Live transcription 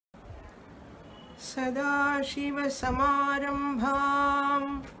सदाशिवसमारम्भां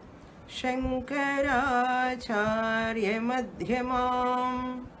शङ्कराचार्यमध्यमाम्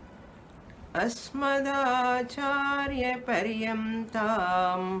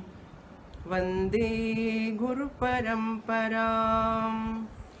अस्मदाचार्यपर्यन्तां वन्दे गुरुपरम्पराम्।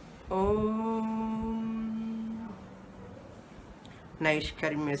 ॐ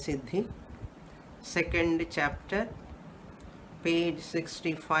Naishkarmya Siddhi, second chapter, page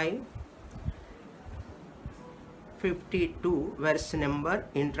 65, 52, verse number,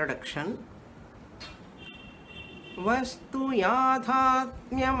 introduction. Vastu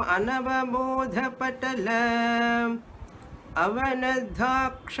yathatmyam anavabodhapatala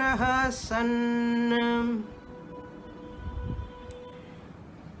avanadhakshaha san.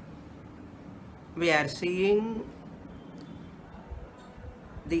 We are seeing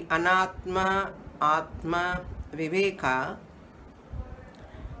the Anatma, Atma, Viveka.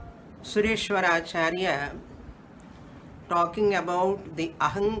 Sureshwaracharya talking about the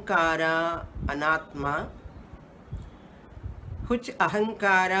Ahankara, Anatma, which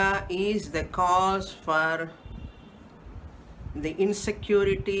Ahankara is the cause for the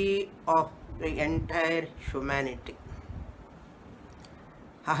insecurity of the entire humanity.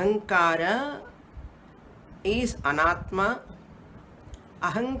 Ahankara is Anatma.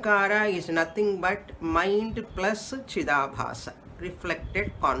 Ahankara is nothing but mind plus Chidabhasa,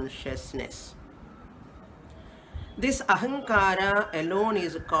 reflected consciousness. This Ahankara alone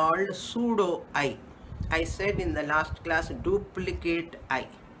is called pseudo I. I said in the last class, duplicate I.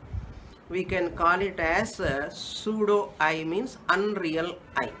 We can call it as pseudo I, means unreal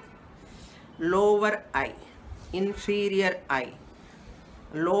I, lower I, inferior I,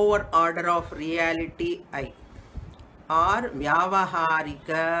 lower order of reality I, or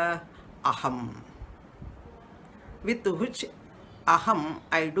Vyavaharika Aham, with which Aham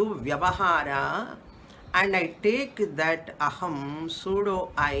I do Vyavahara, and I take that Aham,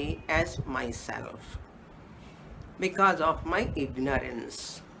 pseudo I, as myself because of my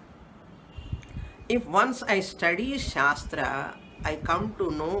ignorance. If once I study Shastra, I come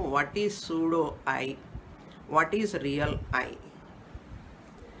to know what is pseudo I, what is real I.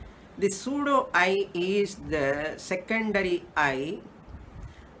 The pseudo I is the secondary I.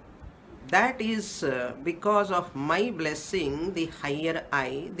 That is because of my blessing, the higher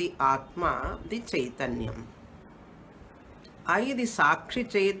I, the Atma, the Chaitanyam. I, the Sakshi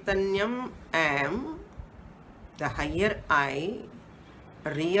Chaitanyam, am the higher I,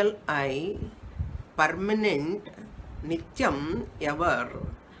 real I, permanent, Nityam, ever,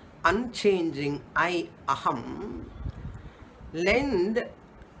 unchanging I, Aham, lend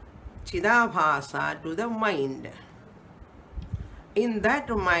Chidabhasa to the mind. In that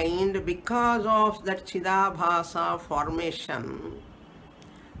mind, because of that Chidabhasa formation,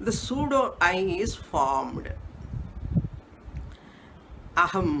 the pseudo I is formed.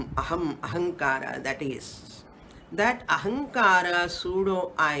 Aham, Ahankara, that is. That Ahankara,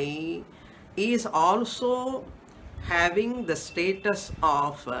 pseudo I, is also having the status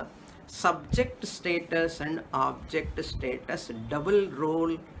of subject status and object status, double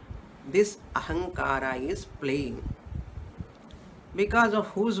role this Ahankara is playing. Because of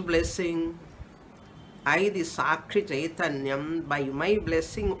whose blessing? I, the Sakshi Chaitanyam, by my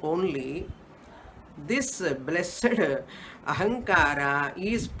blessing only, this blessed Ahankara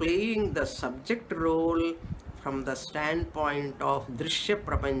is playing the subject role from the standpoint of Drishya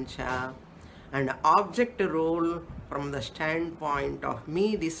Prapancha and object role from the standpoint of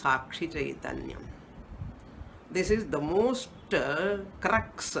me, the Sakshi Chaitanyam. This is the most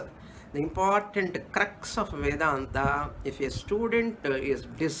crux, the important crux of Vedanta. If a student is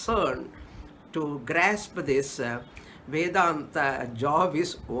discerned to grasp this, Vedanta job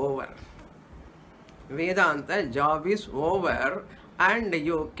is over. Vedanta job is over, and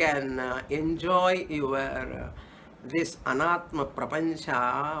you can enjoy your this Anatma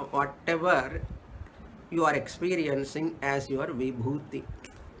Prapancha, whatever you are experiencing as your Vibhuti.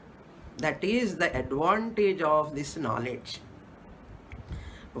 That is the advantage of this knowledge.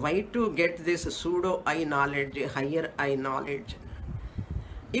 Why to get this pseudo I knowledge, higher I knowledge?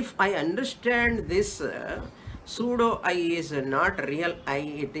 If I understand this pseudo I is not real I,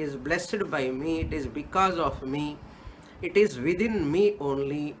 it is blessed by me, it is because of me, it is within me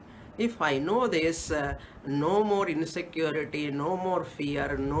only. If I know this, no more insecurity, no more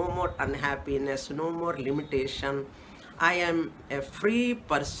fear, no more unhappiness, no more limitation. I am a free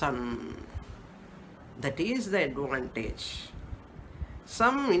person. That is the advantage.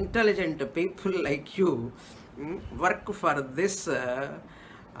 Some intelligent people like you work for this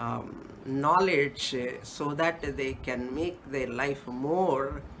knowledge so that they can make their life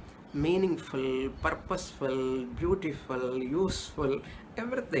more meaningful, purposeful, beautiful, useful,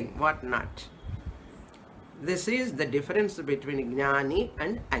 everything, what not. This is the difference between Jnani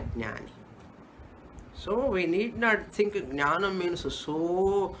and Ajnani. So we need not think Jnana means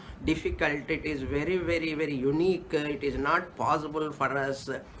so difficult. It is very, very, very unique. It is not possible for us.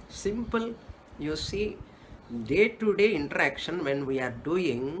 Simple. You see, day-to-day interaction when we are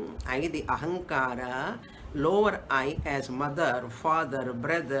doing, I, the Ahankara, lower I as mother, father,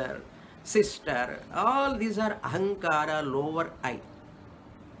 brother, sister, all these are Ahankara, lower I.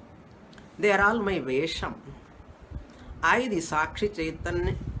 They are all my Vesham. I, the Sakshi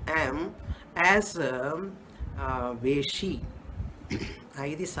Chaitanya, am as Veshi.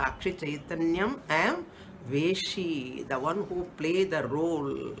 I, the Sakshi Chaitanyam, am Veshi, the one who play the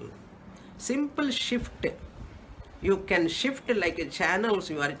role. Simple shift. You can shift like channels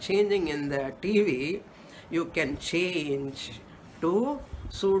you are changing in the TV. You can change to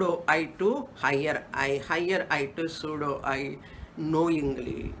pseudo I to higher I to pseudo I,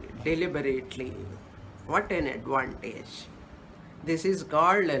 knowingly, deliberately. What an advantage. This is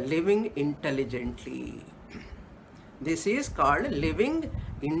called living intelligently. This is called living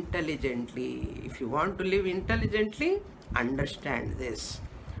intelligently. If you want to live intelligently, understand this.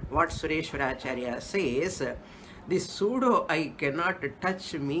 What Sureshwaracharya says, this pseudo I cannot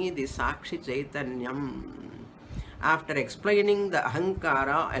touch me, the Sakshi Chaitanyam. After explaining the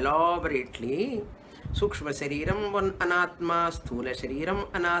Ahankara elaborately, Sukshma Shariram one Anatma, Sthula Shariram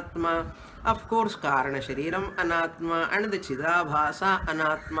Anatma, of course Karana Shariram Anatma, and the Chidabhasa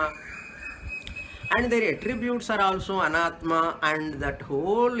Anatma, and their attributes are also Anatma, and that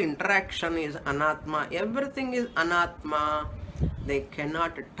whole interaction is Anatma, everything is Anatma. They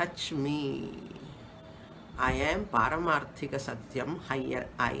cannot touch me. I am Paramarthika Satyam, higher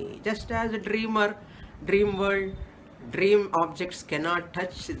I. Just as a dreamer, dream world, dream objects cannot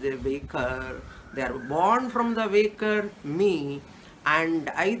touch the waker. They are born from the waker, me, and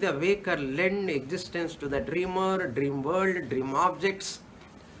I, the waker, lend existence to the dreamer, dream world, dream objects.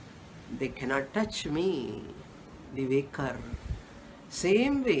 They cannot touch me, the waker.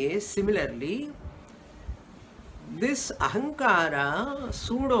 Same way, similarly, this Ahankara,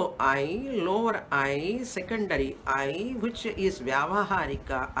 pseudo I, lower I, secondary I, which is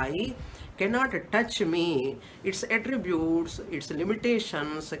Vyavaharika I, cannot touch me. Its attributes, its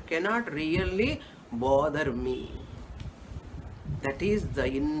limitations cannot really bother me. That is the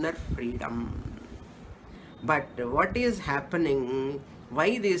inner freedom. But what is happening?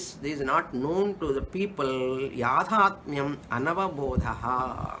 Why this is not known to the people? Yadhatmyam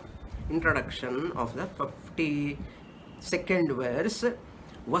anavabodhaha. Introduction of the 52nd verse.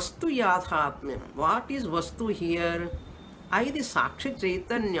 Vastu yadhatmyam. What is Vastu here? I, the Sakshi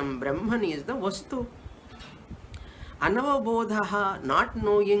Chaitanyam, Brahman is the Vastu. Anavabodhaha, not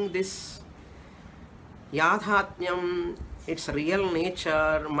knowing this. Yadhatmyam, its real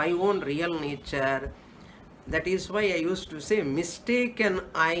nature, my own real nature. That is why I used to say, mistaken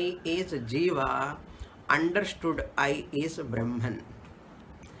I is Jiva, understood I is Brahman.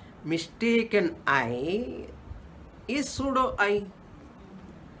 Mistaken I is pseudo I.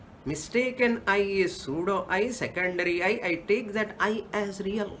 Mistaken I is pseudo I, secondary I take that I as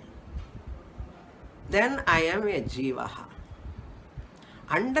real. Then I am a Jiva.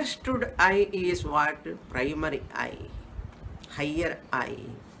 Understood I is what? Primary I, higher I,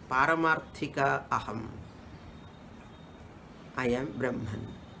 Paramarthika Aham. I am Brahman.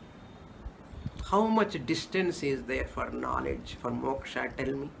 How much distance is there for knowledge, for moksha?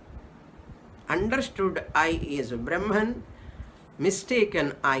 Tell me. Understood I is Brahman,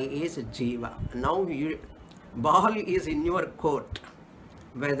 mistaken I is Jiva. Now ball is in your court.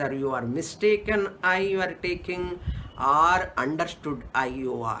 Whether you are mistaken I you are taking or understood I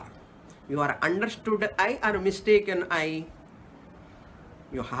you are. You are understood I or mistaken I.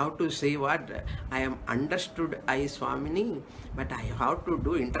 You have to say what? I am understood I, Swamini, but I have to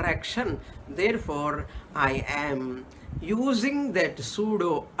do interaction. Therefore, I am using that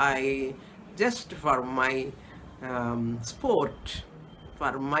pseudo I just for my sport,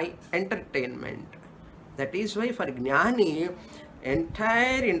 for my entertainment. That is why for Jnani,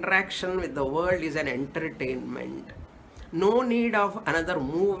 entire interaction with the world is an entertainment. No need of another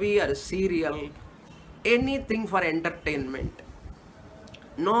movie or serial, anything for entertainment.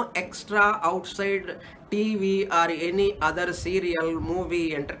 No extra outside TV or any other serial,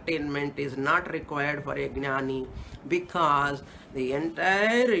 movie, entertainment is not required for a Jnani, because the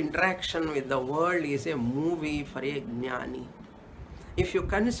entire interaction with the world is a movie for a Jnani. If you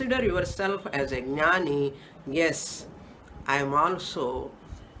consider yourself as a Jnani, yes, I am also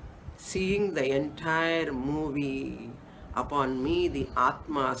seeing the entire movie upon me the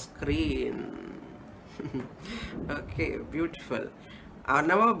Atma screen. Okay, beautiful.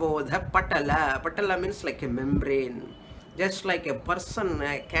 Anavabodha patala. Patala means like a membrane. Just like a person,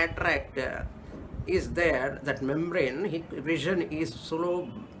 a cataract is there, that membrane, his vision is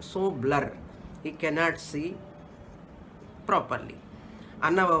so blur. He cannot see properly.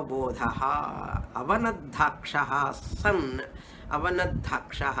 Anavabodhaha, avanadhakshaha, sun.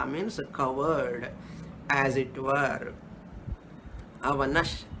 Avanadhakshaha means covered, as it were.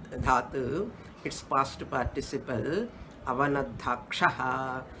 Avanash dhatu, its past participle.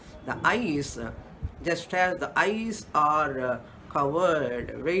 Avanadhakshaha, the eyes, just as the eyes are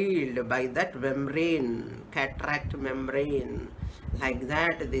covered, veiled by that membrane, cataract membrane, like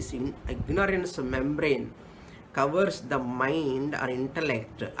that this ignorance membrane covers the mind or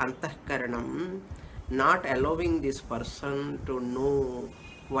intellect, antahkaranam, not allowing this person to know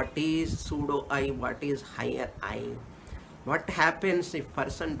what is pseudo I, what is higher I. What happens if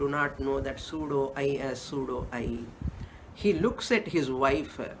person do not know that pseudo I as pseudo I? He looks at his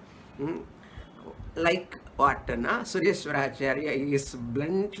wife like what? Sureshwaracharya is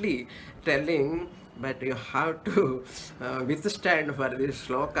bluntly telling, but you have to withstand for this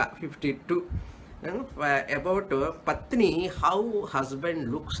shloka 52 about Patni, how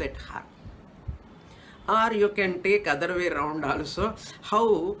husband looks at her. Or you can take other way around also,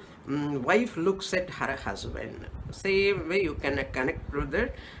 how wife looks at her husband. Same way you can connect to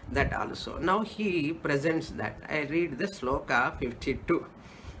that also. Now he presents that. I read the sloka 52.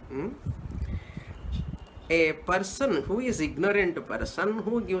 A person who is ignorant person,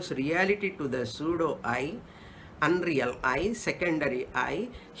 who gives reality to the pseudo I, unreal I, secondary I,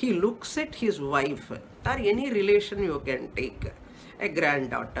 he looks at his wife, or any relation you can take, a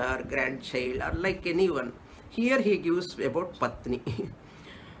granddaughter, grandchild, or like anyone. Here he gives about Patni.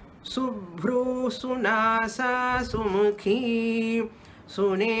 Subhru sunasa sumukhi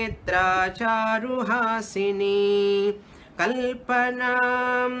sunetra charuhasini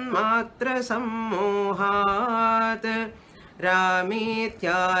kalpanam matra sammohat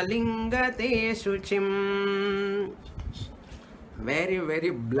rametya lingate shuchim. Very,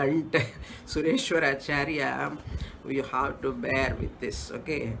 very blunt Sureshwaracharya. You have to bear with this,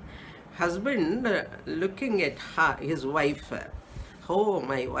 okay? Husband looking at her, his wife. Oh,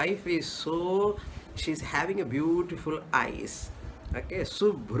 my wife is so, she's having a beautiful eyes. Okay,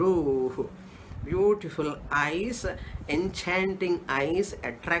 Subhru, beautiful eyes, enchanting eyes,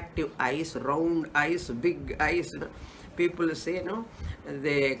 attractive eyes, round eyes, big eyes. People say, no,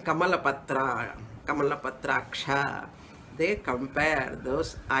 the Kamalapatraksha, they compare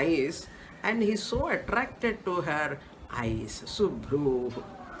those eyes, and he's so attracted to her eyes. Subhru.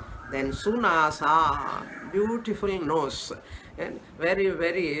 Then Sunasa, beautiful nose, and very,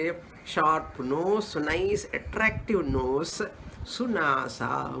 very sharp nose, nice, attractive nose.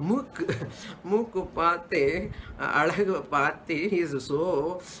 Sunasa, Muk Pate, Alagu Pate, he is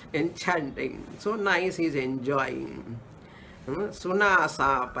so enchanting, so nice, he is enjoying.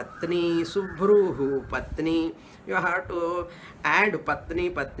 Sunasa Patni, Subhruhu Patni. You have to add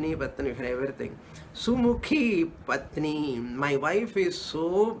Patni for everything. Sumukhi Patni, my wife is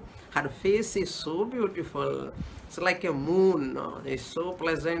so, her face is so beautiful. It's like a moon. It's so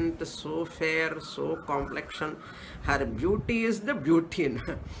pleasant, so fair, so complexion. Her beauty is the beauty.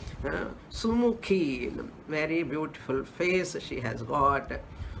 Sumukhi, very beautiful face she has got.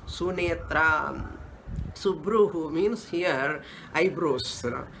 Sunetra, Subruhu means here eyebrows,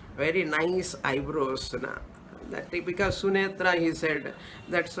 very nice eyebrows. That because Sunetra, he said,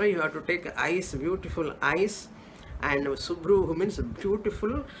 that's why you have to take eyes, beautiful eyes, and Subruhu means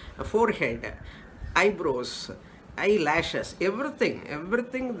beautiful forehead, eyebrows, eyelashes,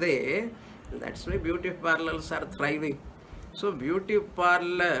 everything there. That's why beauty parlors are thriving. So beauty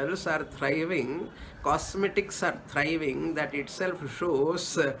parlors are thriving, cosmetics are thriving. That itself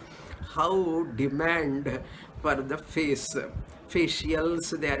shows how demand for the face,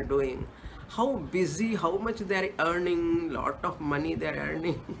 facials they are doing, how busy, how much they are earning, lot of money they are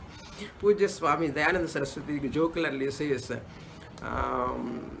earning. Puja Swami Dayananda Saraswati jocularly says,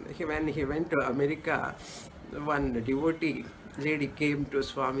 when he went to America, one devotee lady came to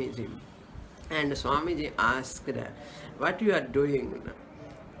Swamiji, and Swamiji asked her, what you are doing?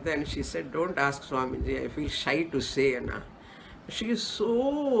 Then she said, don't ask Swamiji, I feel shy to say. She is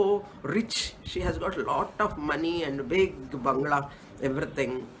so rich, she has got a lot of money and big bangla,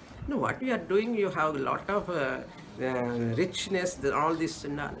 everything. No, what you are doing, you have a lot of richness, all this.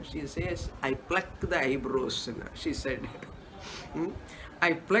 She says, I pluck the eyebrows. She said,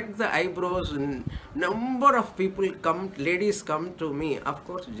 I pluck the eyebrows. Number of people ladies come to me. Of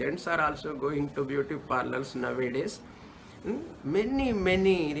course, gents are also going to beauty parlors nowadays.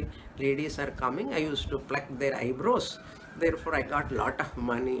 Many ladies are coming. I used to pluck their eyebrows. Therefore, I got lot of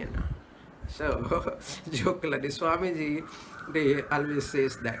money. So, jokingly, Swamiji, they always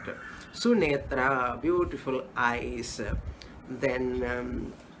says that. Sunetra, beautiful eyes.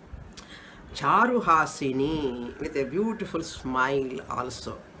 Then Charuhasini, with a beautiful smile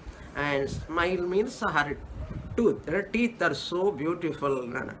also. And smile means her tooth. Her teeth are so beautiful,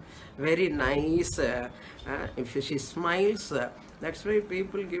 very nice. If she smiles, that's why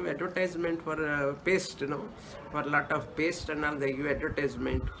people give advertisement for paste, for a lot of paste and all, they give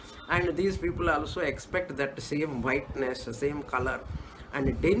advertisement. And these people also expect that same whiteness, same color.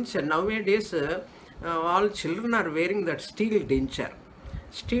 And denture, nowadays, all children are wearing that steel denture.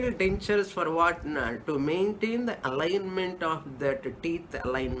 Steel dentures for what? To maintain the alignment of that teeth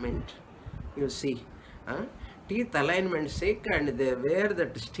alignment. You see, teeth alignment sake, and they wear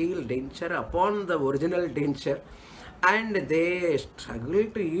that steel denture upon the original denture, and they struggle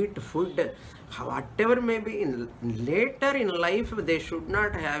to eat food. Whatever may be, later in life, they should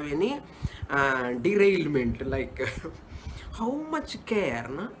not have any derailment, like how much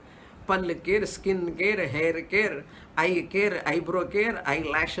care, pal care, skin care, hair care, eye care, eyebrow care,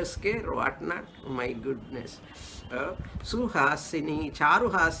 eyelashes care, whatnot. My goodness. Suhasini,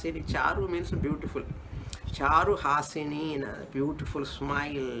 Charuhasini. Charu means beautiful. Charuhasini, beautiful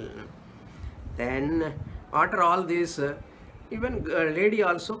smile. Then, after all this, even lady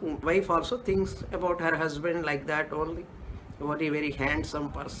also, wife also thinks about her husband like that only. Very, very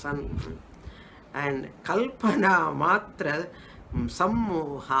handsome person. And Kalpana Matra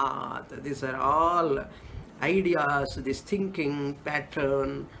Sammohat. These are all ideas, this thinking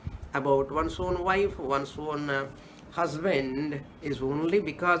pattern about one's own wife, one's own husband is only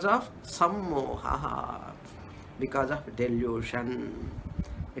because of sammoha, because of delusion.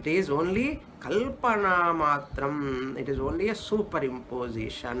 It is only kalpana matram, it is only a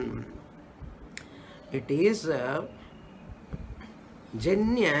superimposition. It is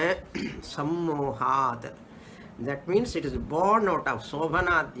janya sammohat. That means it is born out of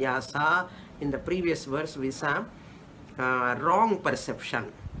sobhanadhyasa. In the previous verse we saw wrong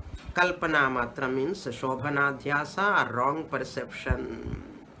perception. Kalpana matra means shobhanadhyasa, or wrong perception.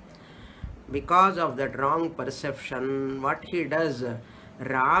 Because of that wrong perception, what he does,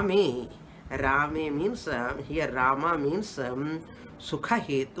 Rame means, here Rama means sukha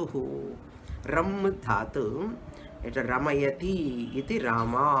hetuhu, ram dhatu, it ramayati iti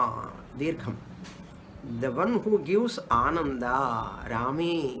Rama, dirgham. The one who gives ananda,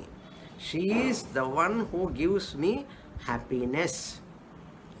 Rame, she is the one who gives me happiness.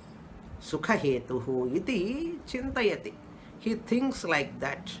 Sukha hetuhu iti chintayati. He thinks like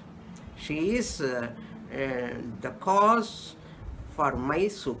that. She is the cause for my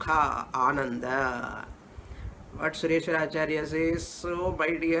sukha, ananda. What Sureshwaracharya says, so my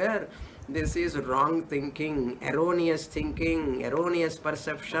dear, this is wrong thinking, erroneous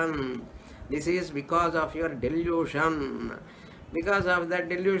perception. This is because of your delusion. Because of that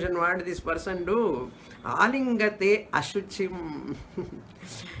delusion, what did this person do? Alingate ashuchim.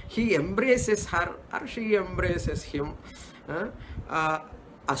 He embraces her or she embraces him.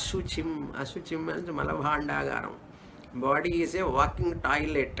 Ashuchim means malabhandagaram. Body is a walking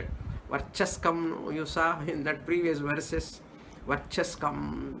toilet. Varchaskam, you saw in that previous verses.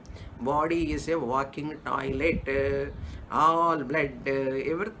 Varchaskam. Body is a walking toilet. All blood,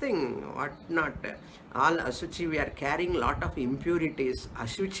 everything, what not. All asuchi, we are carrying lot of impurities.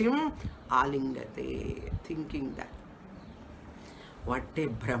 Ashuchim alingate. Thinking that. What a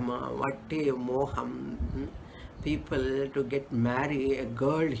Brahma, what a Moham. People to get married, a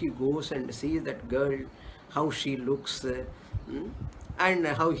girl, he goes and sees that girl, how she looks, and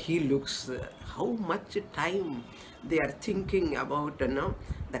how he looks. How much time they are thinking about,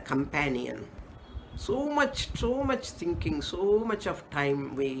 the companion. So much thinking, so much of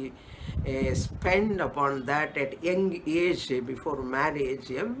time we spend upon that at young age before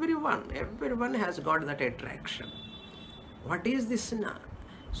marriage. Everyone has got that attraction. What is this now?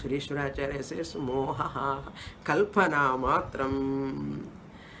 Sureshwaracharya says, moha kalpana matram.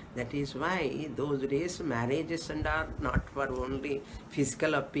 That is why those days marriages are not for only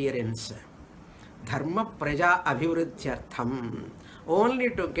physical appearance. Dharma praja abhivruddhyartham. Only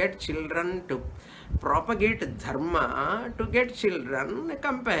to get children, to propagate dharma, to get children, a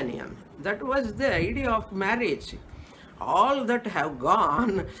companion. That was the idea of marriage. All that have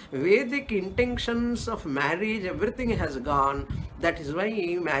gone, Vedic intentions of marriage, everything has gone. That is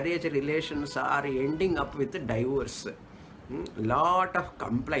why marriage relations are ending up with divorce. Lot of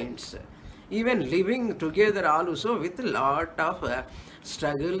complaints. Even living together also with lot of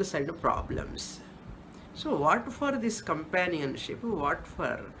struggles and problems. So what for this companionship? What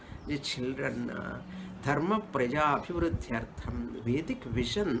for the children? Dharma praja abhivruddhyartham, Vedic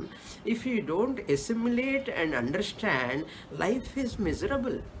vision. If you don't assimilate and understand, life is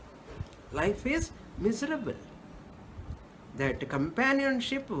miserable. Life is miserable. That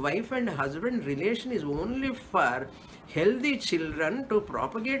companionship, wife and husband relation is only for healthy children to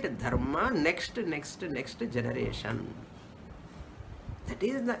propagate dharma next generation. That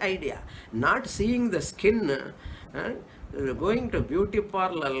is the idea. Not seeing the skin, going to beauty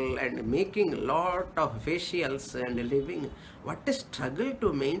parlor and making a lot of facials and living. What a struggle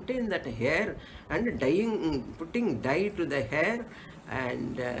to maintain that hair and dyeing, putting dye to the hair,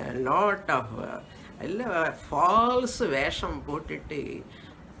 and a lot of false vesham potiti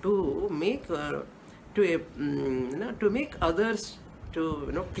to make to make others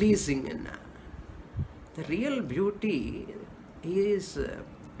to pleasing. The real beauty is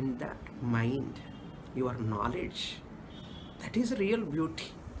in that mind, your knowledge. That is real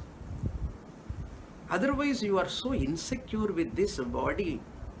beauty. Otherwise, you are so insecure with this body.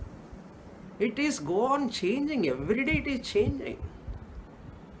 It is go on changing. Every day it is changing.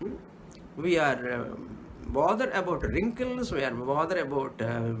 We are bothered about wrinkles. We are bothered about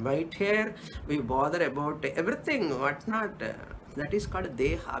white hair. We bother about everything, whatnot. That is called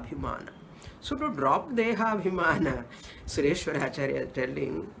Deha Abhimana. So to drop Deha Abhimana, Sureshwaracharya is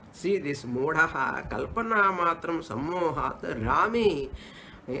telling, see this Modaha, Kalpana Matram Sammohat, Rami,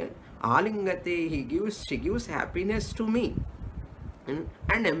 Alingate, she gives happiness to me. And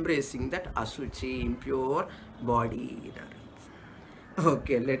embracing that asuchi, impure body.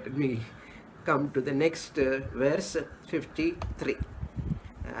 Okay, let me come to the next verse 53.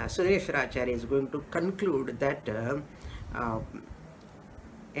 Sureshwaracharya is going to conclude that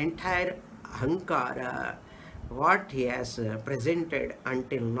entire ahankara, what he has presented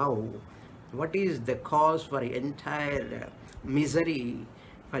until now, what is the cause for entire misery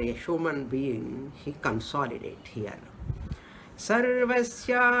for a human being, he consolidates here.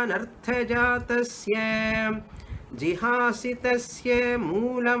 Sarvasya narthajatasya jihasitasya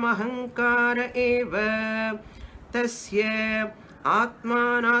moolam eva tasya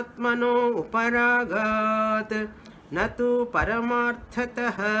atmanatmano uparagat natu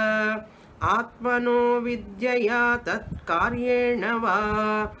paramarthatah atmano vidyaya tat karyena va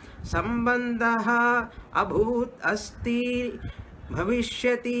sambandha abhut asti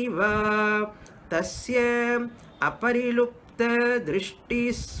bhavishyati va tasya aparilupta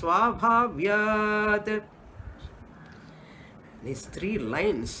drishti swabhavyat. These three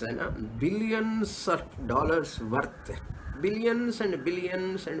lines, billions of dollars worth, billions and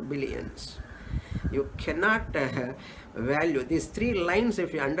billions and billions. You cannot value these three lines.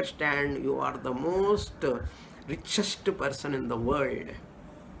 If you understand, you are the most richest person in the world.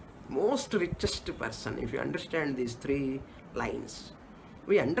 Most richest person, if you understand these three lines.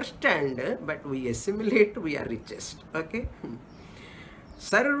 We understand, but we assimilate, we are richest. Okay?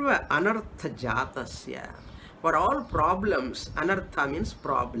 Sarva anartha jatasya. For all problems, anartha means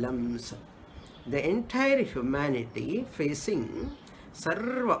problems. The entire humanity facing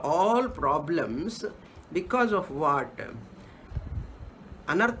sarva, all problems, because of what?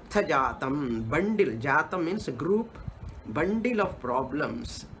 Anartha jatam, bundle. Jatam means group, bundle of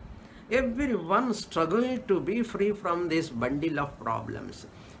problems. Everyone struggles to be free from this bundle of problems.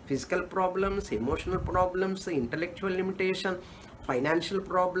 Physical problems, emotional problems, intellectual limitation, financial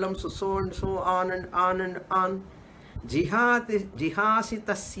problems, so and so on and on and on. Jihasitasya,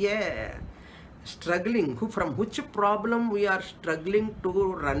 struggling. From which problem we are struggling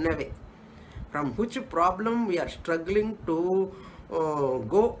to run away? From which problem we are struggling to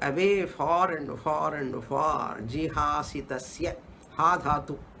go away far and far and far? Jihasitasya, ha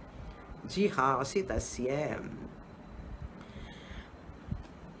dhatu. Jihasitasya.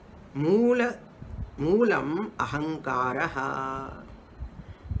 Moolam ahankaraha.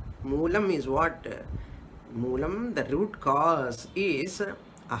 Moolam is what? Moolam, the root cause is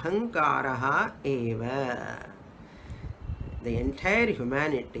ahankaraha eva. The entire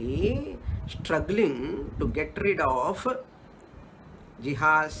humanity struggling to get rid of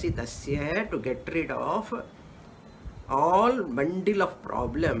jihasitasya, to get rid of all bundle of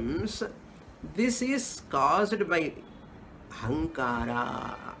problems. This is caused by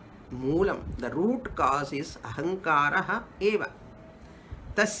ahankara. Moolam, the root cause is ahankaraha eva.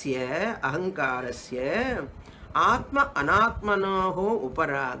 Tasya ahankarasya atma anatmanaho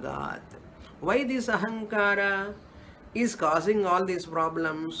uparagat. Why this ahankara is causing all these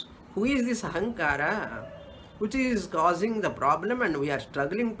problems? Who is this ahankara which is causing the problem, and we are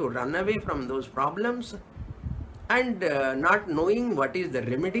struggling to run away from those problems and not knowing what is the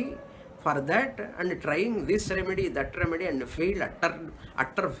remedy for that and trying this remedy, that remedy, and fail,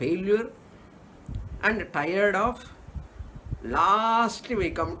 utter failure, and tired of. Lastly,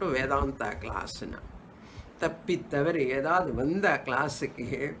 we come to Vedanta class. Tappittavari edavadhu vanda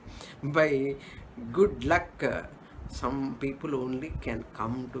classukku by good luck, some people only can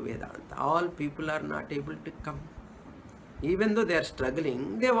come to Vedanta. All people are not able to come. Even though they are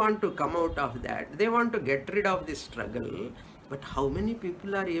struggling, they want to come out of that. They want to get rid of this struggle. But how many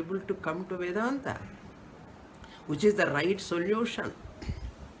people are able to come to Vedanta? Which is the right solution?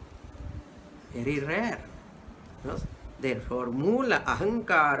 Very rare. Yes? Therefore, Moola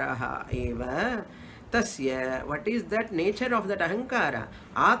Ahankaraha eva tasya. What is that nature of that Ahankara?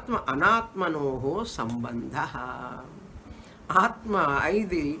 Atma Anatmanoho Sambandha. Atma,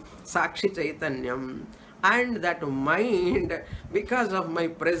 Aidi, Sakshi Chaitanyam, and that mind, because of my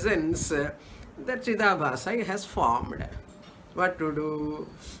presence, that Chidabhasa has formed. What to do?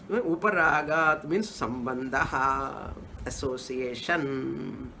 Uparagat means Sambandha,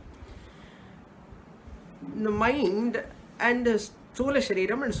 association. The mind and Sthula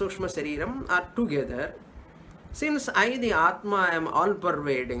Shariram and Sukshma Shariram are together. Since I, the Atma, am all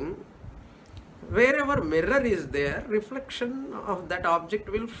pervading, wherever mirror is there, reflection of that object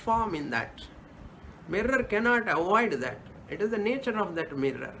will form in that. Mirror cannot avoid that. It is the nature of that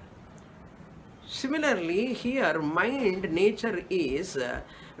mirror. Similarly, here mind nature is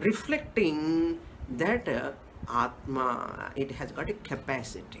reflecting that Atma. It has got a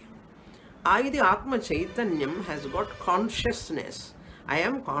capacity. I, the Atma Chaitanyam, has got consciousness. I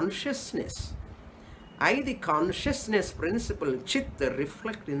am consciousness. I, the consciousness principle, Chitta,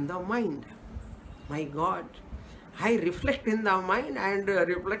 reflect in the mind. My God, I reflect in the mind and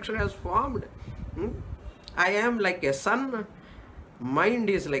reflection has formed. I am like a sun, mind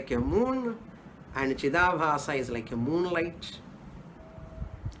is like a moon, and Chidabhasa is like a moonlight.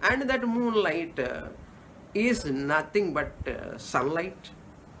 And that moonlight is nothing but sunlight.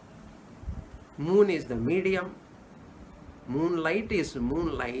 Moon is the medium. Moonlight is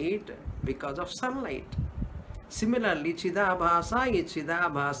moonlight because of sunlight. Similarly, Chidabhasa is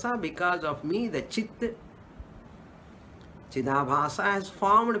Chidabhasa because of me, the Chit. Chidabhasa has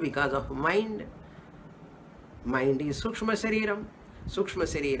formed because of mind. Mind is Sukshma Shariram. Sukshma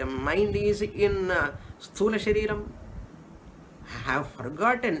Shariram. Mind is in Sthula Shariram. I have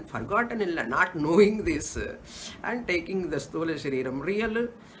forgotten not knowing this and taking the Sthula Shariram real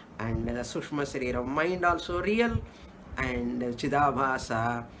and Sukshma Shariram mind also real and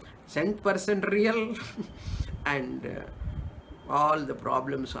Chidabhasa 100% real and all the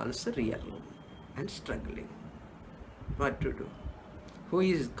problems also real and struggling. What to do? Who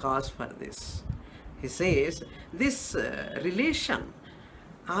is cause for this? He says this relation,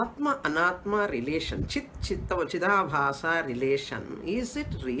 Atma Anatma relation, Chidabhasa relation, is it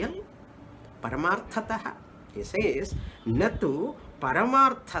real? Paramarthataha. He says, Natu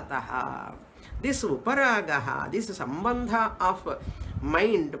Paramarthataha. This Uparagaha, this Sambandha of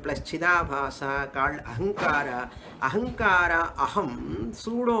mind plus Chidabhasa called Ahankara, Ahankara, Aham,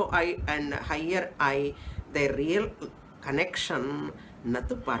 pseudo I and higher I, the real connection,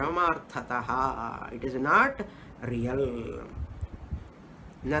 Natu Paramarthataha. It is not real.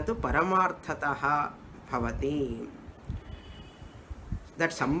 Natu Paramarthataha bhavati.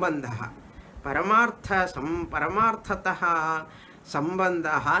 That Sambandha. Paramarthataha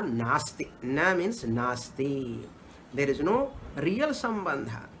Sambandha nasti. Na means nasti. There is no real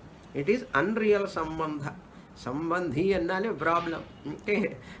Sambandha. It is unreal Sambandha. Sambandhi annale problem.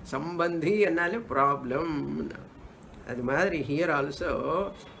 Okay. Sambandhi annale problem. Adi madri here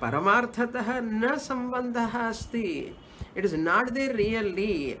also Paramarthataha na Sambandha asti. It is not there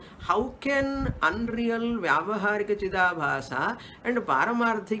really. How can unreal Vyavaharika Chidabhasa and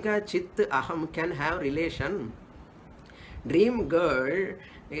Paramarthika Chit Aham can have relation? Dream girl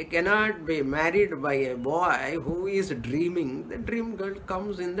cannot be married by a boy who is dreaming. The dream girl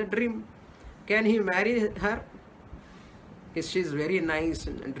comes in the dream. Can he marry her? She is very nice,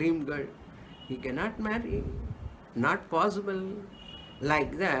 dream girl. He cannot marry. Not possible.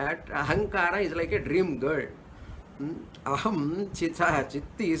 Like that, Ahankara is like a dream girl. Aham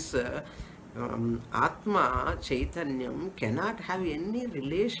Chittis Atma Chaitanyam cannot have any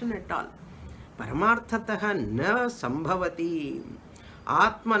relation at all. Paramarthataha na sambhavati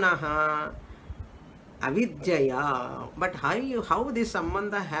Atmanaha avidyaya. But how this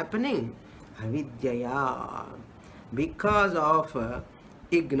sambandha happening? Avidyaya. Because of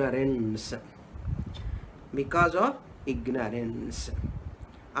ignorance. Because of ignorance.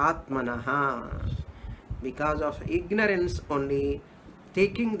 Atmanaha. Because of ignorance only,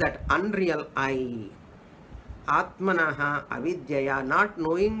 taking that unreal I, Atmanaha avidyaya, not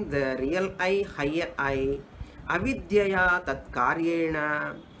knowing the real I, higher I, avidyaya tat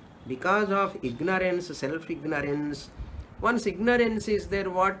karyena, because of ignorance, self-ignorance. Once ignorance is there,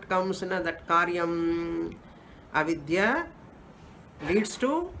 what comes na that karyam? Avidya leads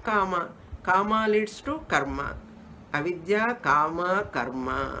to kama, kama leads to karma. Avidya, kama,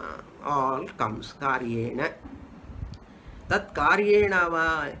 karma, all comes karyena. Tat karyena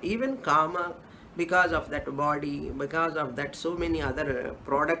va, even kama, because of that body, because of that so many other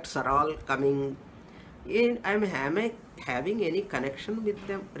products are all coming. Am I having any connection with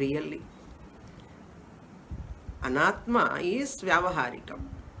them really? Anatma is vyavaharikam.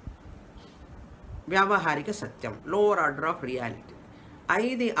 Vyavaharika satyam, lower order of reality.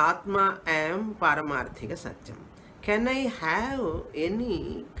 I, the Atma, am paramarthika satyam. Can I have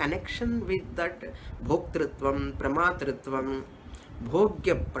any connection with that bhoktritvam, pramatritvam,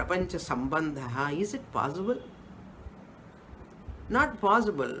 bhogya prapancha sambandha? Is it possible? Not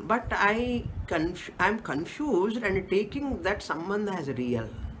possible, but I am confused and taking that sambandha as real,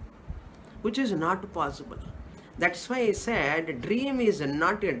 which is not possible. That's why I said dream is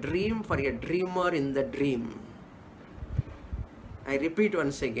not a dream for a dreamer in the dream. I repeat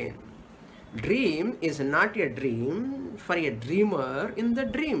once again. Dream is not a dream for a dreamer in the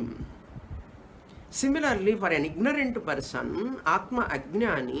dream. Similarly, for an ignorant person, Atma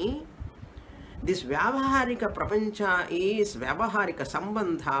Ajnani, this Vyavaharika Prapancha is Vyavaharika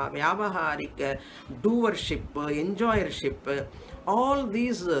Sambandha, Vyavaharika doership, enjoyership. All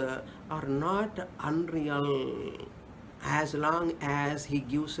these are not unreal as long as he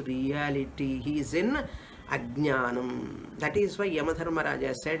gives reality. He is in Ajnanam. That is why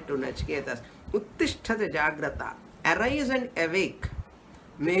Yamadharmaraja said to Nachiketas, Uttishtata Jagrata, arise and awake.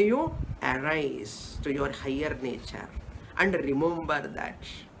 May you arise to your higher nature and remember that.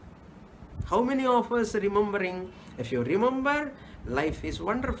 How many of us remembering? If you remember, life is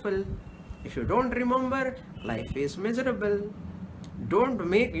wonderful. If you don't remember, life is miserable. Don't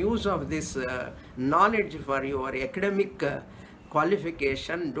make use of this knowledge for your academic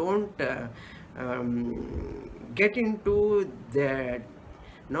qualification. Don't get into the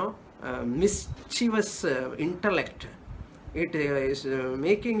mischievous intellect. It is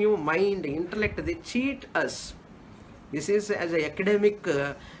making you mind, intellect, they cheat us. This is as an academic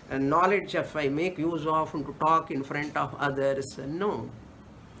knowledge if I make use of to talk in front of others. No,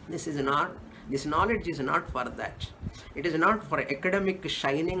 this is not. This knowledge is not for that. It is not for academic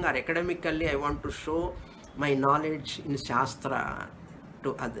shining or academically I want to show my knowledge in Shastra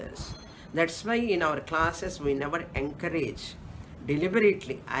to others. That's why in our classes we never encourage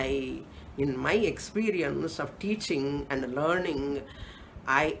deliberately. In my experience of teaching and learning,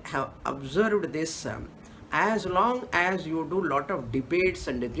 I have observed this. As long as you do lot of debates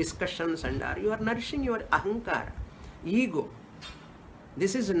and discussions and you are nourishing your ahankara, ego.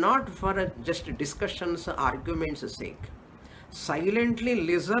 This is not for just discussions, arguments sake. Silently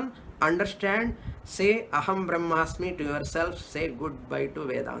listen, understand, say Aham Brahmasmi to yourself, say goodbye to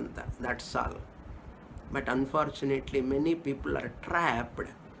Vedanta. That's all. But unfortunately, many people are trapped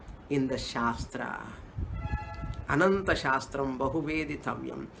in the Shastra. Ananta Shastram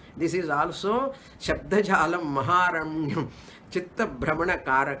Bahuveditavyam. This is also Shabdajalam Maharanyam Chitta Brahmana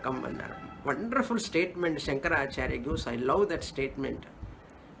Karakam. Wonderful statement Shankaracharya gives. I love that statement.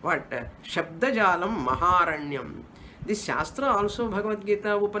 What? Shabdajalam Maharanyam. This Shastra also, Bhagavad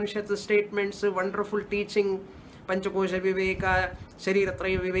Gita, Upanishad statements, wonderful teaching, Panchakosha Viveka,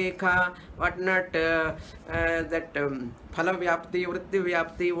 Shariratraya Viveka, what not, that Phala Vyapti, Vritti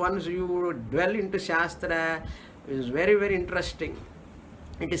Vyapti. Once you dwell into Shastra, it is very, very interesting.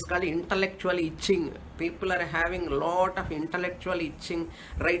 It is called intellectual itching. People are having a lot of intellectual itching,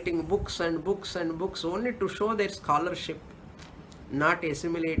 writing books and books and books only to show their scholarship, not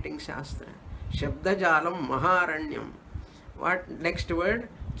assimilating Shastra. Shabdajalam Maharanyam. What next word?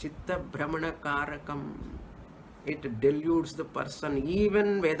 Chitta Brahmana Karakam. It deludes the person.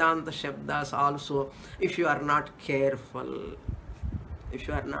 Even Vedanta Shabdas also, if you are not careful. If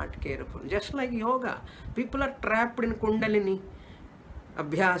you are not careful. Just like yoga. People are trapped in Kundalini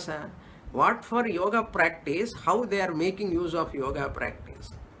Abhyasa. What for yoga practice? How they are making use of yoga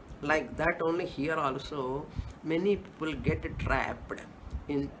practice. Like that only here also, many people get trapped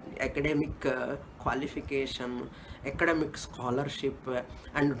in academic qualification, academic scholarship,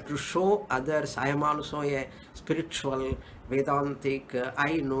 and to show others I am also a spiritual, Vedantic,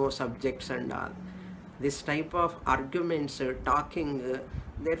 I know subjects and all. This type of arguments, talking,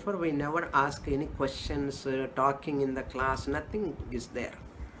 therefore we never ask any questions, talking in the class, nothing is there.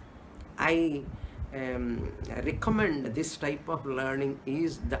 I recommend this type of learning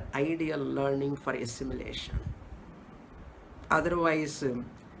is the ideal learning for assimilation. otherwise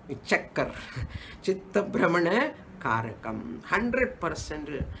chakkar. Chitta Brahmana Karakam.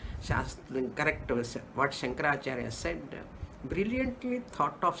 100% correct what Shankaracharya said. Brilliantly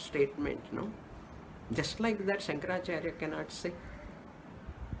thought of statement, no? Just like that, Shankaracharya cannot say.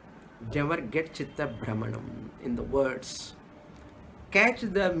 Never get Chitta Brahmanam in the words. Catch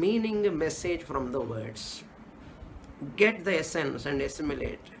the meaning, message from the words. Get the essence and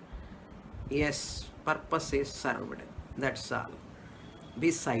assimilate. Yes, purpose is served. That's all.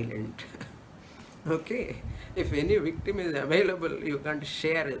 Be silent. Okay. If any victim is available, you can't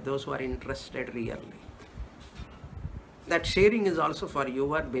share those who are interested really. That sharing is also for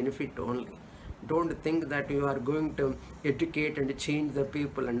your benefit only. Don't think that you are going to educate and change the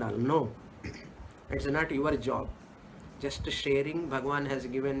people and all. No. It's not your job. Just sharing. Bhagavan has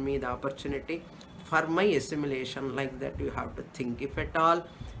given me the opportunity for my assimilation. Like that you have to think. If at all,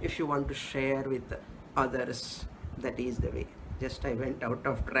 if you want to share with others, that is the way. Just I went out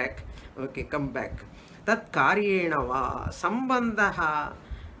of track. Okay, come back. Tat karyena va sambandha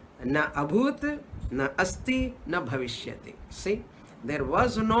na abhut na asti na bhavishyati. See, there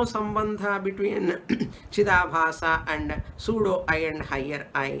was no sambandha between Chidabhasa and pseudo I and higher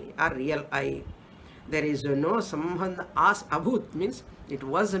I or real I. There is no sambandha. As abhut means it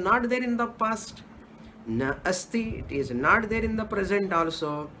was not there in the past. Na asti, it is not there in the present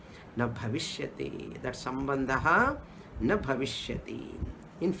also. Na bhavishyati, that sambandha na bhavishyati.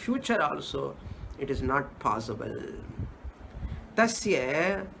 In future also it is not possible.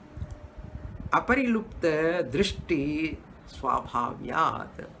 Tasya aparilupta drishti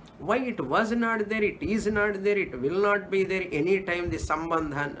swabhavyat. Why it was not there, it is not there, it will not be there any time, the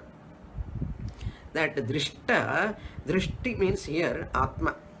sambandhan. That drishta, drishti means here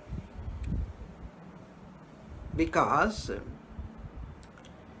Atma. Because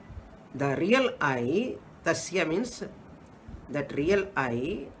the real I, tasya means that real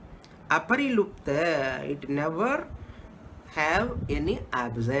I, aparilupta, it never have any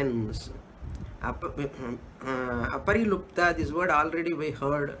absence. Aparilupta, this word already we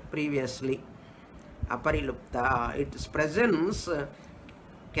heard previously. Aparilupta, its presence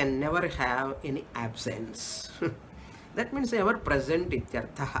can never have any absence. That means ever present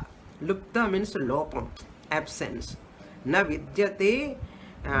ityartha. Lupta means lopam, absence. Na vidyate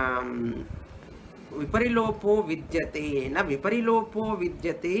viparilopo vidyate, na viparilopo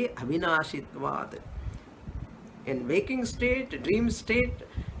vidyate avinashitvad. In waking state, dream state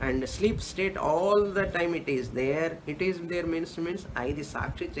and sleep state, all the time it is there. It is there means I, the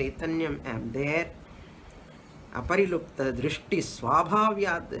Sakshi Chaitanyam, am there. Aparilupta drishti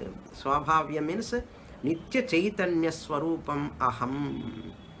swabhavyad. Swabhavya means Nitya Chaitanya Swarupam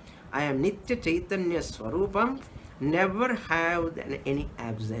aham. I am Nitya Chaitanya Swarupam, never have any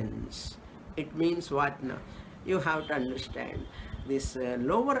absence. It means what now? You have to understand. This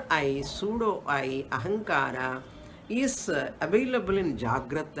lower I, pseudo I, ahankara is available in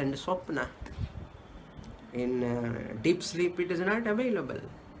Jagrat and Swapna. In deep sleep it is not available.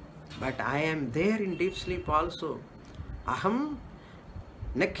 But I am there in deep sleep also. Aham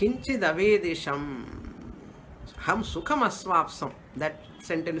na kinchid avedisham. Aham sukham asvapsam. That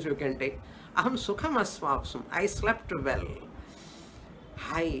sentence you can take. Aham sukham asvapsam. I slept well.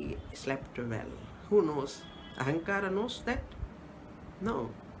 I slept well. Who knows? Ahankara knows that?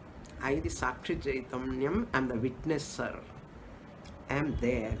 No. I, the Sakshi Chaitanyam, am the witnesser. I am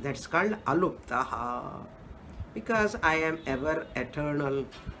there. That's called aluptaha. Because I am ever eternal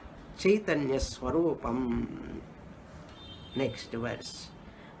Chaitanya Swarupam. Next verse.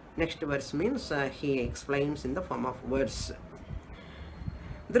 Next verse means he explains in the form of verse.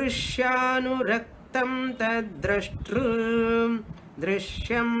 Drishyanuraktam tadrashtrum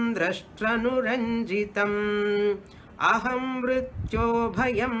drishyam drashtranuranjitam aham mrityo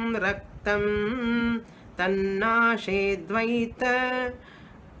bhayam raktam tannashe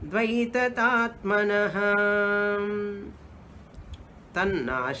dvaitatatmanaha.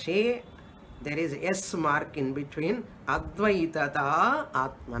 Tannashe, there is S mark in between, advaitata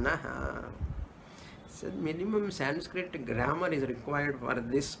atmanaha. So minimum Sanskrit grammar is required for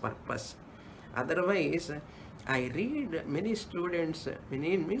this purpose. Otherwise, I read many students,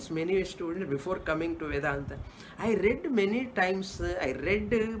 many students before coming to Vedanta. I read many times,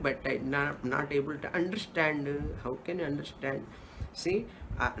 but I not able to understand. How can you understand? See,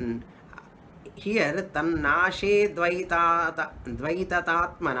 here tannashe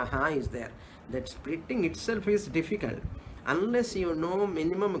dvaitatatmanaha is there. That splitting itself is difficult. Unless you know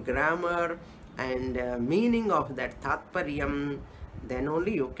minimum grammar and meaning of that tatparyam, then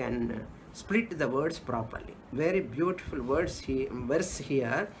only you can split the words properly. Very beautiful verse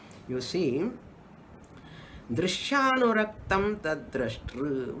here. You see, Drishyanuraktam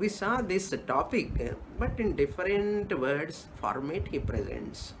tadrashtru. We saw this topic, but in different words format he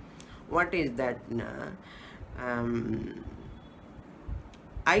presents. What is that?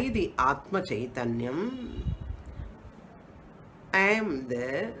 I, the Atma Chaitanyam, am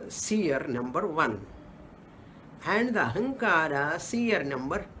the seer number 1, and the Ahankara seer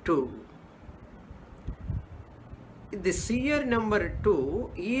number 2. The seer number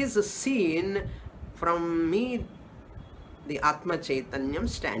 2 is seen from me, the Atma Chaitanyam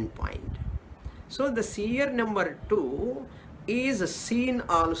standpoint. So the seer number 2 is seen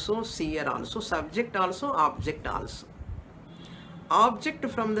also, seer also, subject also, object also. Object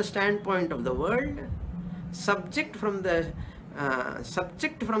from the standpoint of the world, subject from the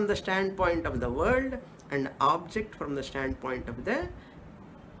standpoint of the world, and object from the standpoint of the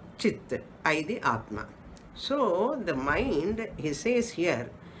Chit, I, the Atma. So the mind, he says here,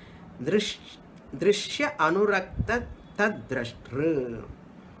 Drishya Anurakta Tadrashtru.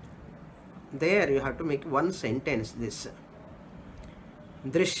 There you have to make one sentence this.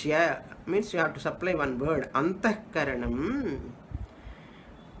 Drishya means you have to supply one word. Antahkaranam.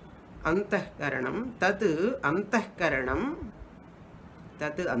 Antahkaranam. Tatu antahkaranam.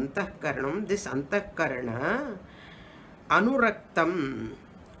 Tatu antahkaranam. This antahkarana. Anuraktam.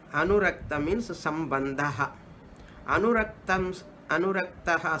 Anurakta means sambandha.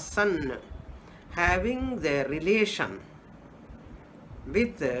 Anuraktaha son, having the relation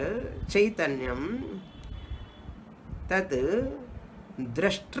with Chaitanyam, tad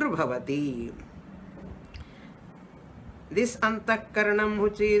drashtru bhavati. This antakaranam,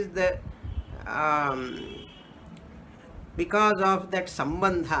 which is the because of that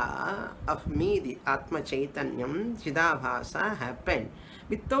sambandha of me, the Atma Chaitanyam, Chidabhasa happened.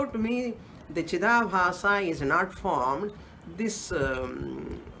 Without me, the Chidabhasa is not formed. This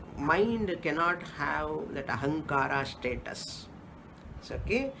mind cannot have that Ahankara status. So,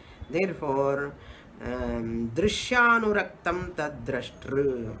 okay? Therefore, Drishyanuraktam tad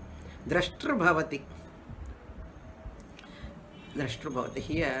drashtru. Drashtru bhavati. Drashtru bhavati.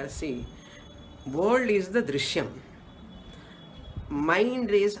 Here, see, world is the Drishyam.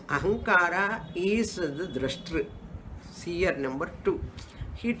 Mind is Ahankara, is the Drashtru. Seer number 2.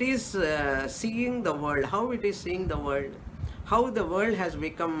 It is seeing the world. How it is seeing the world? How the world has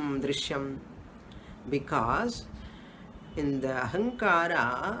become Drishyam? Because in the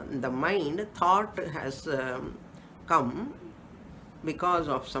Ahankara, the mind, thought has come because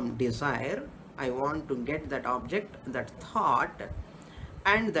of some desire. I want to get that object, that thought,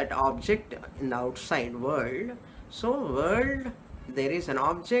 and that object in the outside world. So world, there is an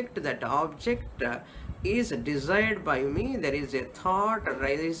object, that object is desired by me, there is a thought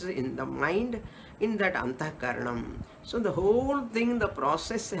arises in the mind, in that antakaranam. So the whole thing, the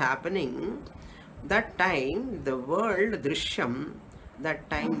process happening, that time the world Drishyam, that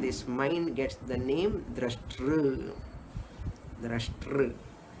time this mind gets the name Drashtru. Drashtru.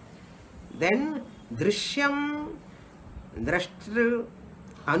 Then Drishyam, Drashtru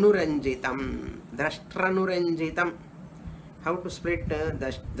Anuranjitam. Drashtranuranjitam. How to split the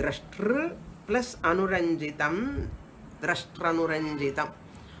Drashtru plus Anuranjitam, Drashtranuranjitam.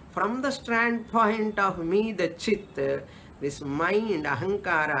 From the standpoint of me, the Chit, this mind,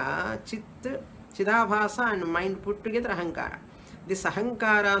 Ahankara, Chit, Chidabhasa and mind put together Ahankara. This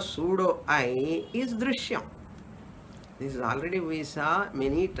Ahankara pseudo I is Drishyam. This is already we saw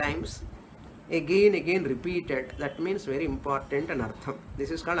many times, again repeated. That means very important and artham.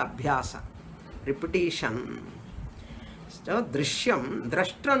 This is called Abhyasa, repetition. So Drishyam,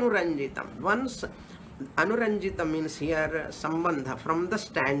 Drashtranuranjitam. Once Anuranjita means here Sambandha, from the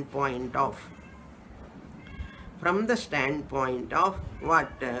standpoint of what? From the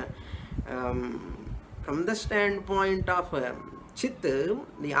standpoint of Chit,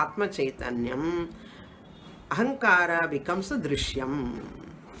 the Atma Chaitanyam, Ahankara becomes a Drishyam.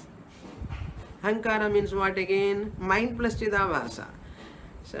 Ahankara means what again? Mind plus Chidabhasa.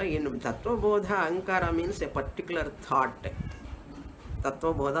 So in Tattva Bodha, Ahankara means a particular thought.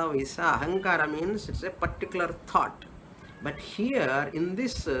 Tattva Bodha Visa, Ahankara means it's a particular thought. But here in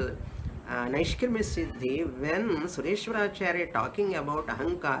this Naishkarmya Siddhi, when Sureshwaracharya talking about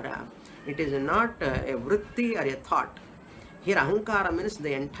Ahankara, it is not a vritti or a thought. Here Ahankara means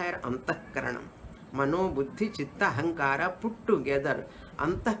the entire Antakaranam. Mano, Buddhi, Chitta, Ahankara put together.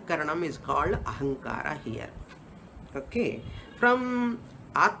 Antakaranam is called Ahankara here. Okay. From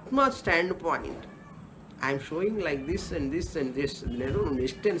Atma standpoint, I am showing like this and this and this. There is no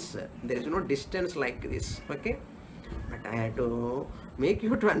distance. There is no distance like this. Okay. But I have to make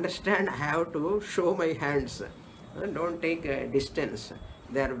you to understand. I have to show my hands. Don't take a distance.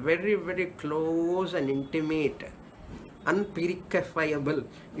 They are very, very close and intimate, unperikifiable.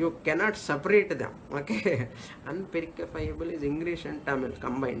 You cannot separate them. Okay, unperikifiable is English and Tamil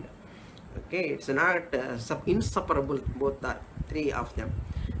combined. Okay, it's not inseparable. Both are three of them.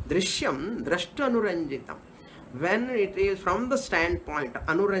 Drishyam, drashta anuranjitam. When it is from the standpoint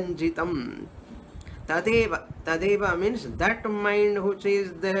anuranjitam, tadeva. Tadeva means that mind which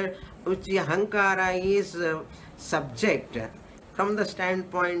is there, which ahankara is subject from the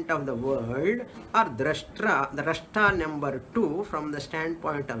standpoint of the world, or drashtra, the drashta number 2 from the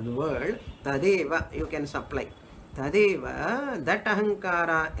standpoint of the world, tadeva you can supply. Tadeva, that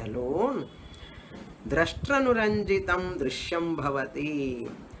ahankara alone, drashtranuranjitam drishyam bhavati.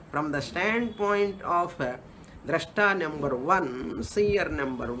 From the standpoint of drashta number 1, seer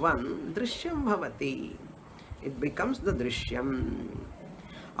number 1, drishyam bhavati. It becomes the drishyam.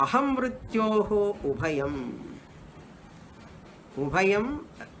 Aham mrityoho ubhayam. Ubhayam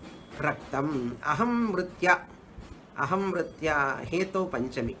raktam. Aham mritya heto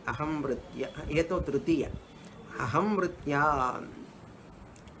panchami. Aham mritya heto tritiya. Aham mritya.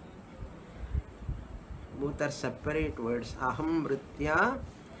 Both are separate words. Aham mritya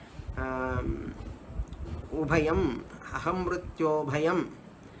ubhayam. Aham mrityo bhayam.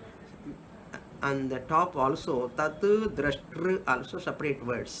 And the top also tat drashtr, also separate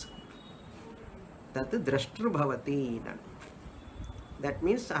words. Tat drashtr bhavati. That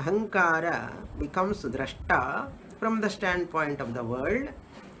means ahankara becomes drashta from the standpoint of the world.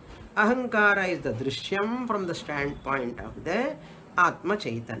 Ahankara is the drishyam from the standpoint of the Atma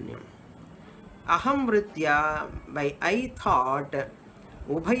Chaitanyam. Aham mritya, by I thought,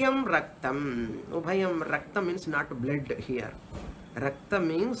 ubhayam raktam. Ubhayam raktam means not blood here. Rakta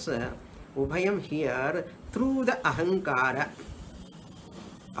means ubhayam here through the ahankara.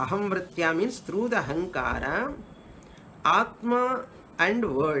 Aham mritya means through the ahankara, Atma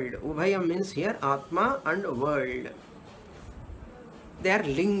and world. Ubhayam means here Atma and world. They are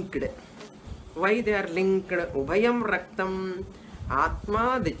linked. Why they are linked? Ubhayam raktam,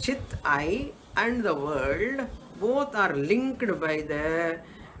 Atma, the Chit, I, and the world, both are linked by the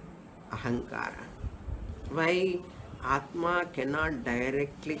ahankara. Why? Atma cannot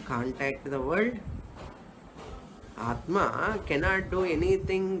directly contact the world. Atma cannot do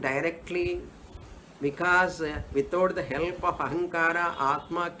anything directly, because without the help of ahankara,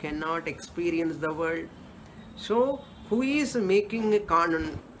 Atma cannot experience the world. So, who is making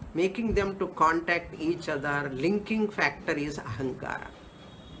them to contact each other? Linking factor is ahankara.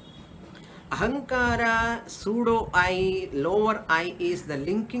 Ahankara, pseudo I, lower I is the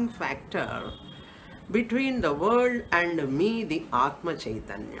linking factor between the world and me, the Atma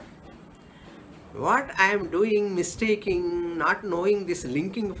Chaitanya. What I am doing, mistaking, not knowing this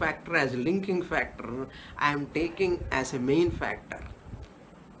linking factor as linking factor, I am taking as a main factor.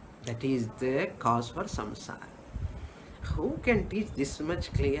 That is the cause for samsara. Who can teach this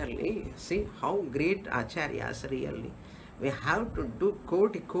much clearly? See how great Acharyas really. We have to do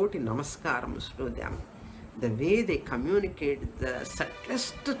koti namaskarams to them. The way they communicate the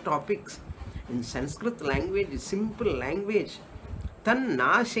subtlest topics in Sanskrit language, simple language. Tan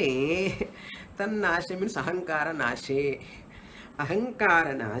nashe means ahankara nashe.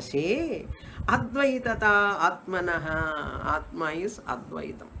 Ahankara nashe. Advaitata atmanaha. Atma is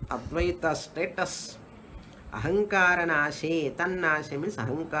Advaitam. Advaita status. Ahankara nashe. Tan nashe means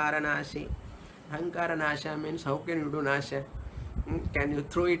ahankara nashe. Ahankara nasha means how can you do nasha? Can you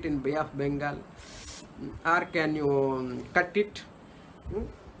throw it in Bay of Bengal? Or can you cut it?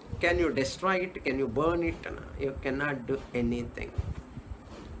 Can you destroy it? Can you burn it? You cannot do anything.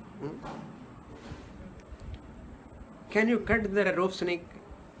 Can you cut the rope snake?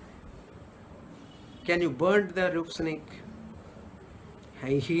 Can you burn the rope snake?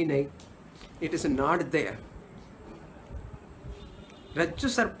 It is not there. Rajju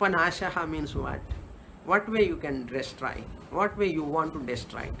sarpa nashaha means what? What way you can destroy? What way you want to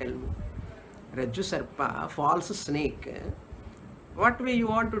destroy? Tell me. Rajju sarpa, false snake. What way you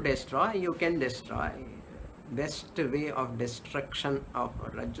want to destroy? You can destroy. Best way of destruction of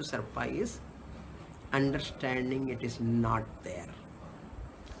Rajju sarpa is understanding it is not there.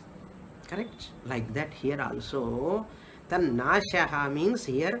 Correct? Like that here also. Tan nashaha means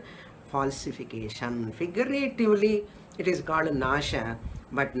here falsification. Figuratively it is called nasha,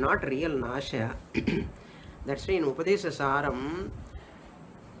 but not real nasha. That's why in Upadesha Saram,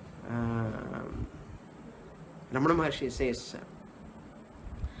 Ramana Maharshi says,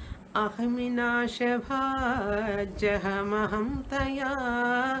 Ahaminasha bhajahamaham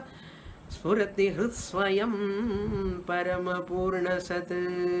taya spurati hrutsvayam paramapurna sat.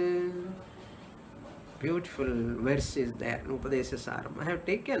 Beautiful verse is there in Upadesha Saram. I have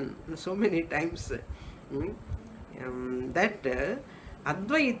taken so many times that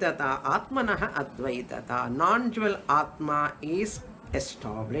Advaitata, Atmanaha Advaitata, non-dual Atma is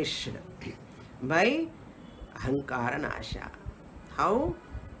established by Ahankara Nasha. How?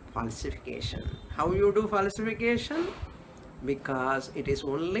 Falsification. How you do falsification? Because it is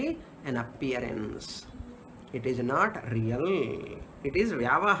only an appearance. It is not real. It is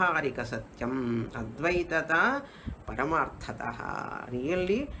Vyavaharika Satyam. Advaitata Paramarthataha.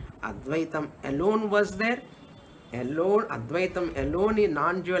 Really, Advaitam alone was there. Alone, Advaitam alone is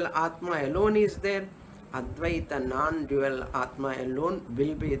non-dual Atma alone is there. Advaita non-dual Atma alone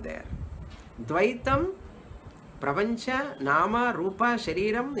will be there. Dvaitam, Prapancha, Nama, Rupa,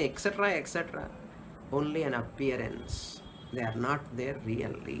 Shariram, etc., etc. Only an appearance. They are not there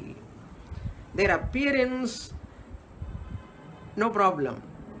really. Their appearance, no problem.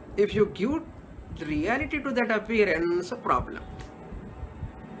 If you give reality to that appearance, a problem.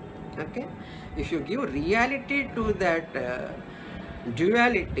 Okay? If you give reality to that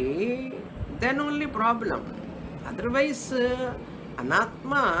duality, then only problem. Otherwise,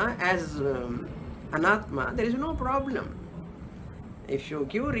 Anatma as Anatma, there is no problem. If you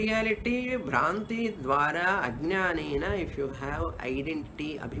give reality, Bhranti, Dvara, Ajnanena, if you have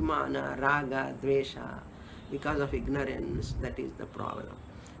identity, Abhimana, Raga, Dvesha, because of ignorance, that is the problem.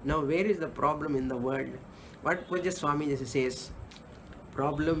 Now, where is the problem in the world? What Pujya Swamiji says?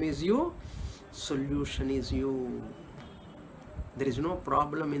 Problem is you, solution is you. There is no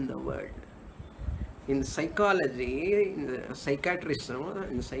problem in the world. In psychology, in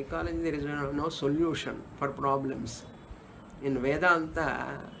psychiatrism, in psychology, there is no solution for problems. In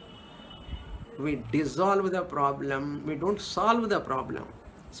Vedanta, we dissolve the problem, we don't solve the problem.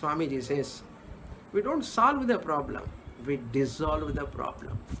 Swamiji says, we don't solve the problem, we dissolve the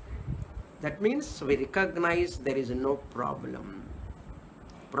problem. That means we recognize there is no problem.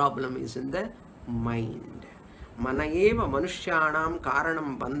 Problem is in the mind. Manaeva manushyanam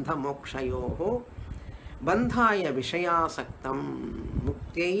karanam bandha mokshayoho bandhaya vishayasaktam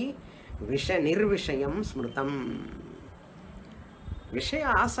muktei visha nirvishayam smrutam.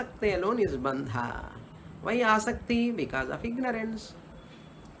 Vishaya asakti alone is bandha. Why asakti? Because of ignorance.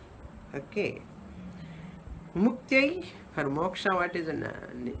 Okay. Muktyai, for moksha, what is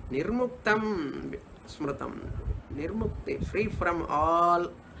nirmuktam smrutam? Nirmukti, free from all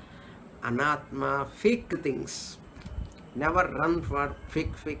anatma, fake things. Never run for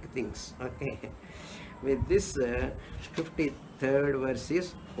fake things. Okay. With this, 53rd verse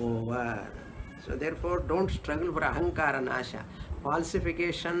is over. So therefore, don't struggle for ahankara nasha.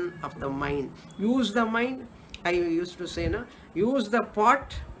 Falsification of the mind. Use the mind. I used to say, no, use the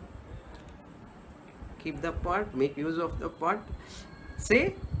pot. Keep the pot. Make use of the pot.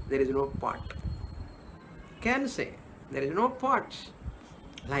 Say, there is no pot. Can say, there is no pot.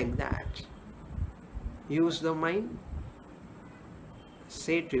 Like that. Use the mind.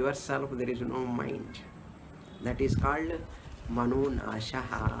 Say to yourself, there is no mind. That is called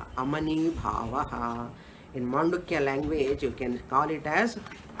manunashaha, amani bhavaha. In Mandukya language, you can call it as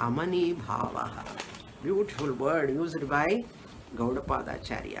amani bhavaha. Beautiful word used by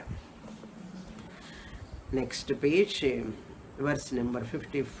Gaudapadacharya. Next page, verse number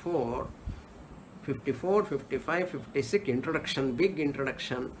 54, 55, 56, introduction, big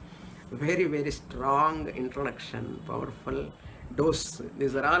introduction, very, very strong introduction, powerful dose.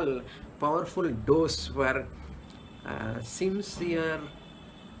 These are all powerful dose for sincere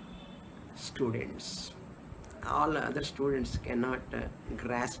students. All other students cannot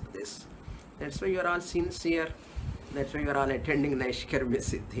grasp this. That's why you are all sincere. That's why you are all attending Naishkarmya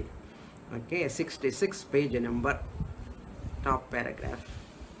Siddhi. Okay, 66 page number, top paragraph.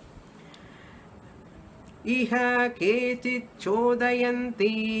 Iha kechit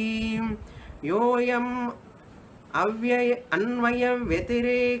chodayanti yoyam anvayam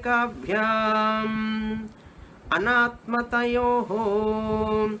vyatireka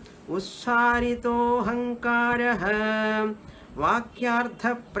anatmatayoho ussarito hankaraha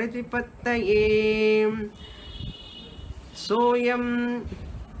vakyartha pratipattaye soyam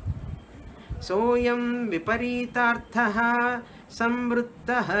viparitarthaha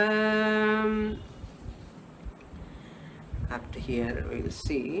samvruttaha. Up to here we will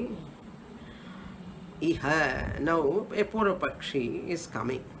see. Iha, now a Purvapakshi is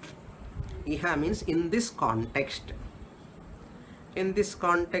coming. Iha means in this context. In this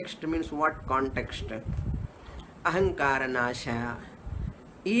context means what context? Ahankara nasha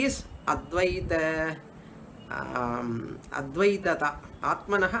is Advaita, Advaitata,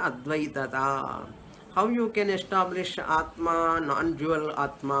 Atmanaha Advaitata. How you can establish Atma, non-dual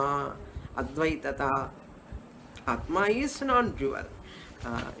Atma? Advaitata. Atma is non-dual.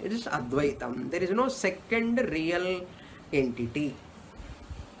 It is Advaitam. There is no second real entity.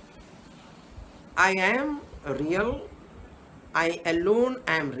 I am real. I alone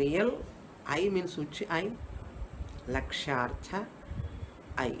am real. I means which I? Lakshartha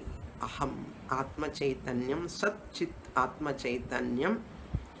I. Aham. Atma Chaitanyam. Sat Chit Atma Chaitanyam.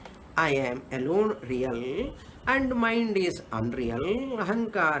 I am alone real. And mind is unreal.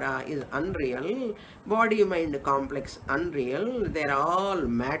 Ahankara is unreal. Body mind complex unreal. They are all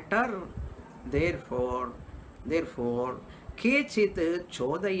matter. Therefore, Kechit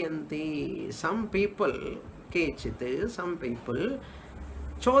Chodayanti. Some people, Kechit, some people,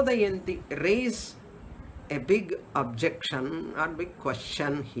 Chodayanti, raise a big objection or big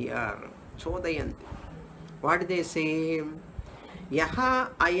question here. Chodayanti. What they say? Yaha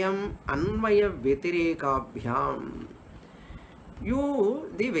ayam anvaya vyatireka.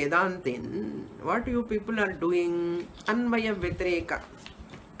 You, the Vedantin, what you people are doing? Anvaya vyatireka.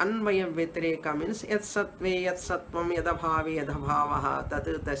 Anvaya vyatireka means yat satve, yat satvam, yadabhavi, yadabhavaha, tat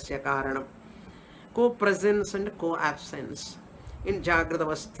tasya karanam. Co-presence and co-absence. In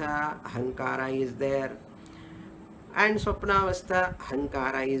Jagratavastha, Ahankara is there. And Swapnavastha,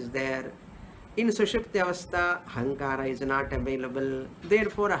 Ahankara is there. In Sushuptyavastha, Ahankara is not available.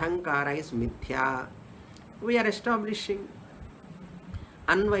 Therefore, Ahankara is Mithya. We are establishing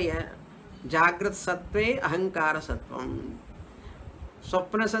Anvaya, Jagrat Sattve, Ahankara Sattvam.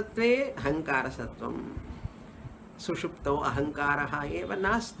 Swapna Sattve, Ahankara Sattvam. Sushupto, Ahankaraha eva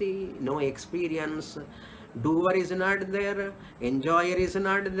nasti. No experience. Doer is not there. Enjoyer is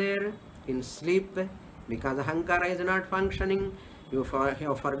not there. In sleep, because Ahankara is not functioning. You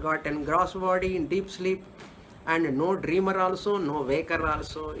have forgotten gross body in deep sleep, and no dreamer also, no waker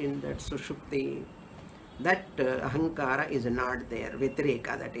also in that Sushupti. That Ahankara is not there.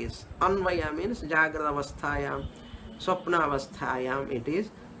 Vitreka, that is. Anvaya means Jagrata Avasthayam, Swapna Avasthayam, it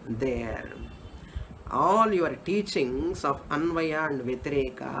is there. All your teachings of Anvaya and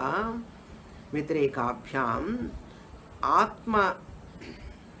Vitreka, Vitrekabhyam, Atma,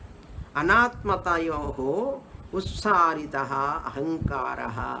 Anatmatayoho, Ussaritaha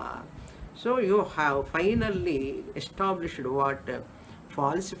Ahankaraha. So you have finally established what?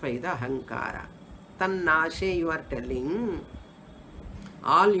 Falsify the Ahankara. Tannashe you are telling.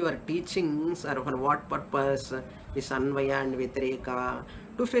 All your teachings are for what purpose? This Anvaya and Vitreka.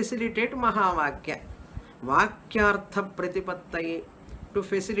 To facilitate Mahavakya. Vakyartha Pratipattaye. To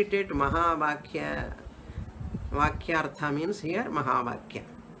facilitate Mahavakya. Vakyartha means here Mahavakya.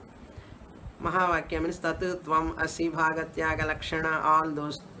 Mahavakya means Tatu Tvam Asi Bhagatyaga Lakshana. All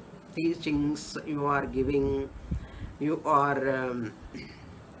those teachings you are giving, you are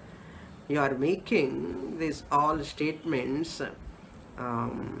making these all statements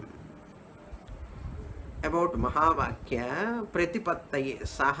about Mahavakya. Pratipattaye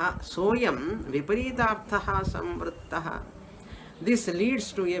Saha Soyam Viparitarthaha Samvrittaha. This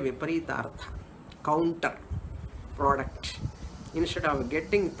leads to a Viparitartha, counter product. Instead of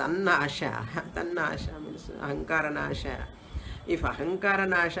getting Tannasha, Tannasha means Ahankara Nasha. If Ahankara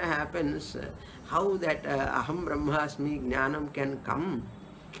Nasha happens, how that Aham Brahmasmi Jnanam can come?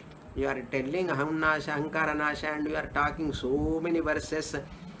 You are telling Aham Nasha, Ahankara Nasha, and you are talking so many verses,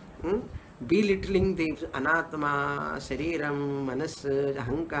 belittling the Anatma, Sariram, Manas,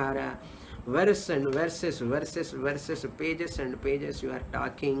 Ahankara, verse and verses, pages and pages you are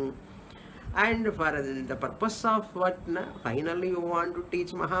talking. And for the purpose of what? Finally you want to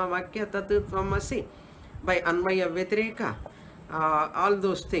teach Mahavakya Tattvamasi by Anvaya Vitreka. All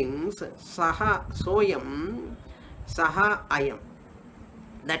those things, Saha Soyam, Saha Ayam.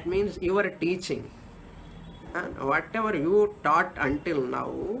 That means you are teaching. And whatever you taught until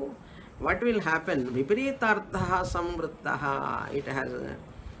now, what will happen? Viparitarthaha Samvrittaha. It has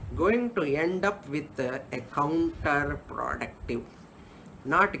going to end up with a counterproductive.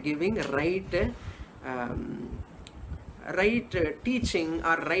 Not giving right teaching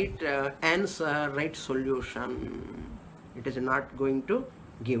or right answer, right solution. It is not going to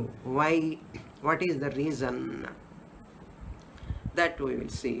give. Why? What is the reason? That we will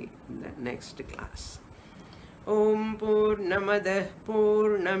see in the next class. Om Purnamadah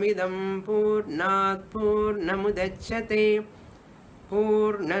Purnamidam Purnat Purnamudachyate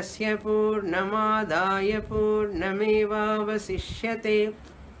Purnasya Purnamadaya Purnamevavasishyate.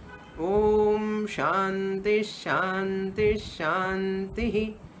 Om Shanti Shanti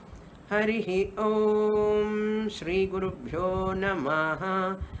Shanti. Harihi Om. Shri Gurubhyo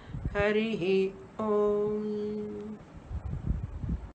Namaha. Harihi Om.